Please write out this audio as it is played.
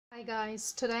Hi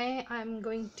guys, today I'm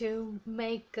going to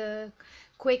make a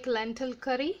quick lentil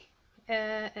curry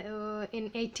in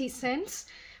 80 cents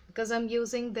because I'm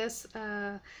using this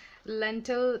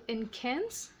lentil in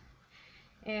cans,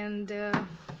 and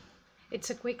it's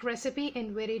a quick recipe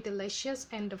and very delicious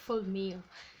and a full meal.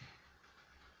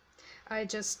 I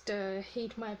just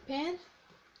heat my pan,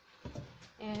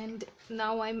 and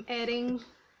now I'm adding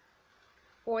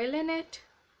oil in it.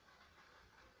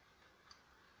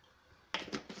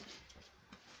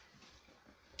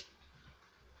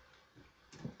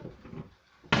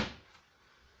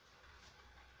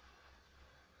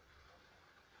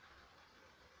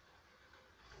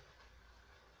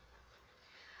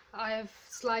 I have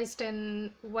sliced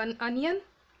in one onion.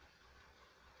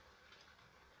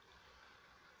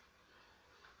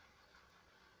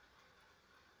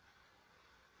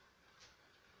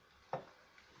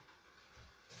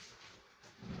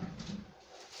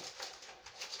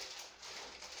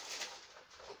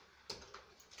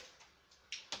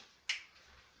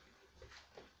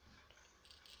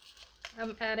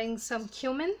 I'm adding some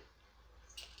cumin.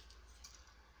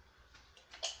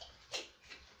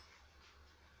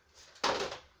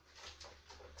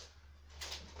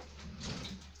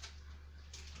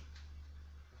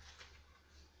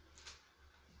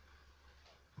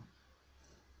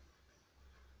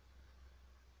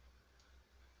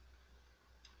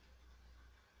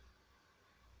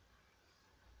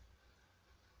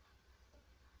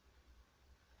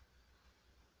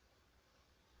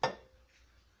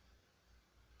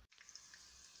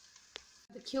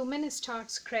 The cumin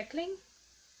starts crackling.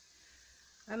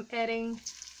 I'm adding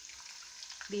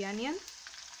the onion.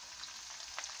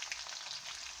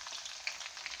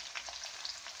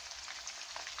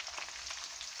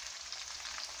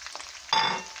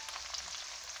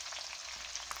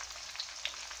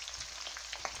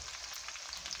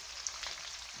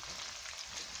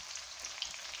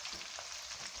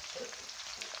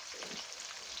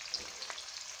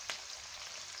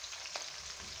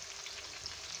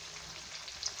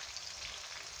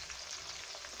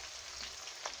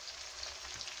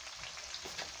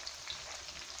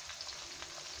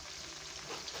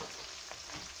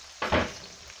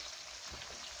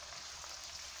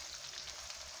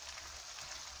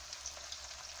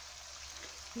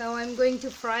 Now I'm going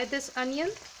to fry this onion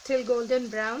till golden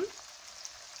brown.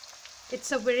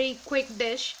 It's a very quick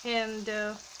dish, and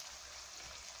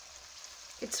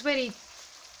it's very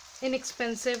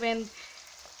inexpensive, and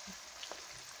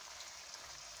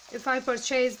if I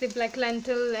purchase the black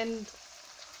lentil and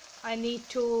I need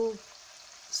to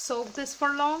soak this for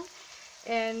long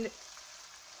and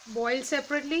boil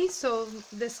separately, so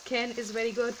this can is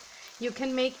very good. You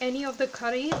can make any of the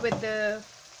curry with the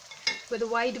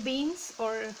white beans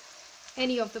or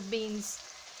any of the beans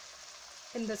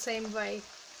in the same way.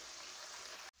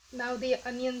 Now the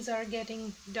onions are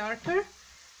getting darker.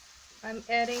 I'm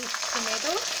adding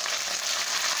tomato.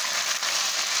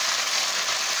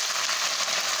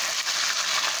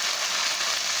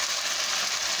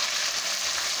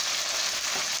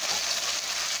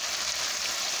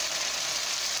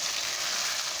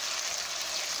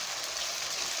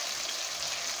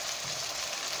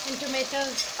 And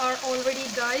tomatoes are already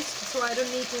diced, so I don't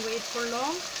need to wait for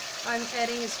long. I'm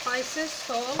adding spices,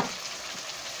 salt,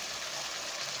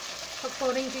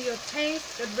 according to your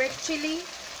taste, the red chili,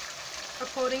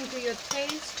 according to your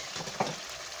taste,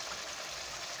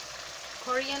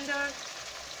 coriander,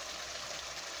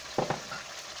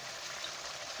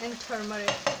 and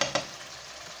turmeric.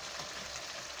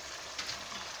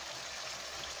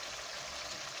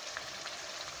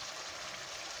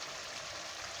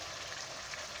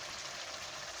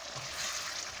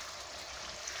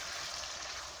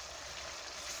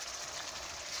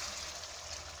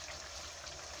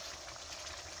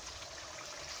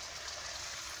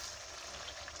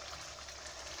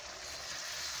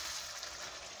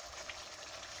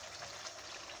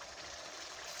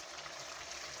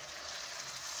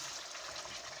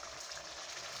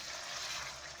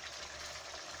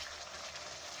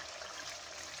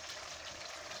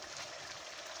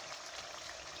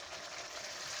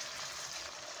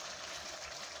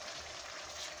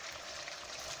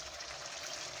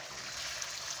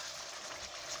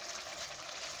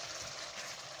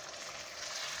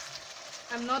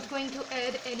 I'm not going to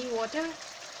add any water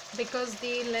because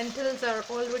the lentils are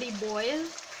already boiled.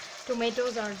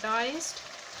 Tomatoes are diced.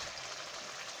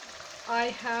 I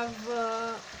have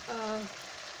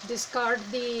discarded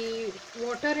the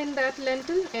water in that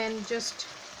lentil and just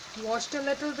washed a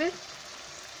little bit.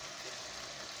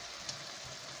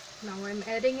 Now I'm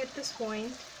adding at this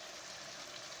point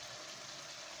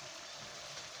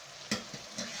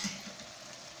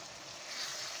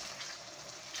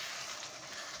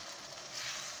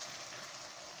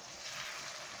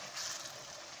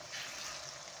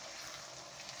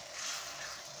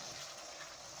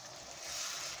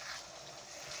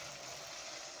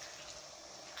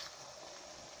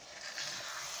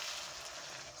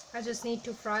I just need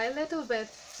to fry a little bit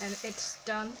and it's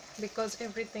done because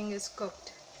everything is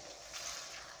cooked.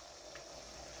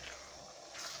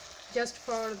 Just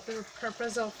for the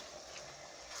purpose of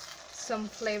some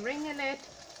flavoring in it.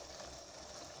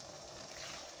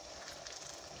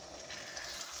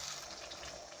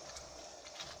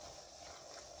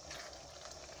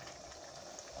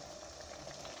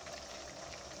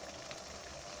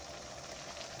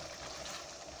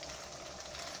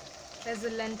 As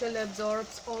the lentil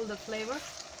absorbs all the flavor,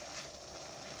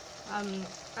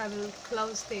 I will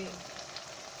close the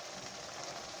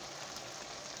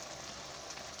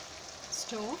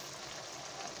stove.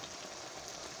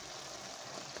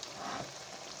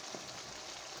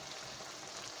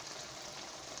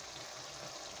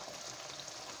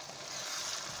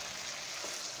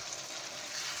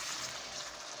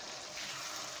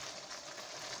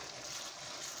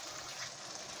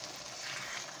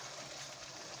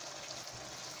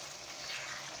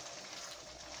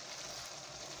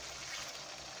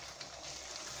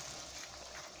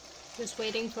 Just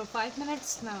waiting for 5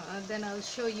 minutes now, then I'll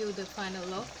show you the final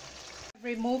look. I've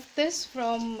removed this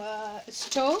from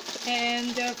stove,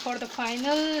 and for the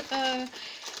final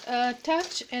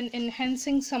touch and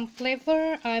enhancing some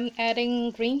flavor, I'm adding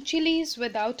green chilies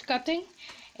without cutting,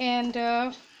 and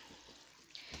I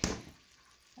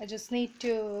just need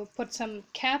to put some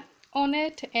cap on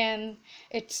it and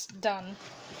it's done.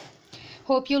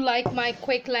 Hope you like my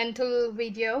quick lentil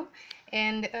video,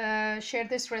 and share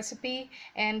this recipe,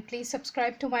 and please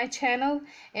subscribe to my channel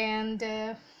and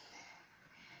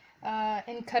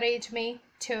encourage me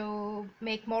to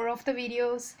make more of the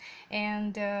videos.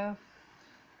 And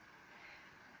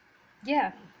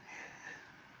yeah,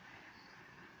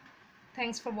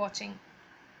 thanks for watching.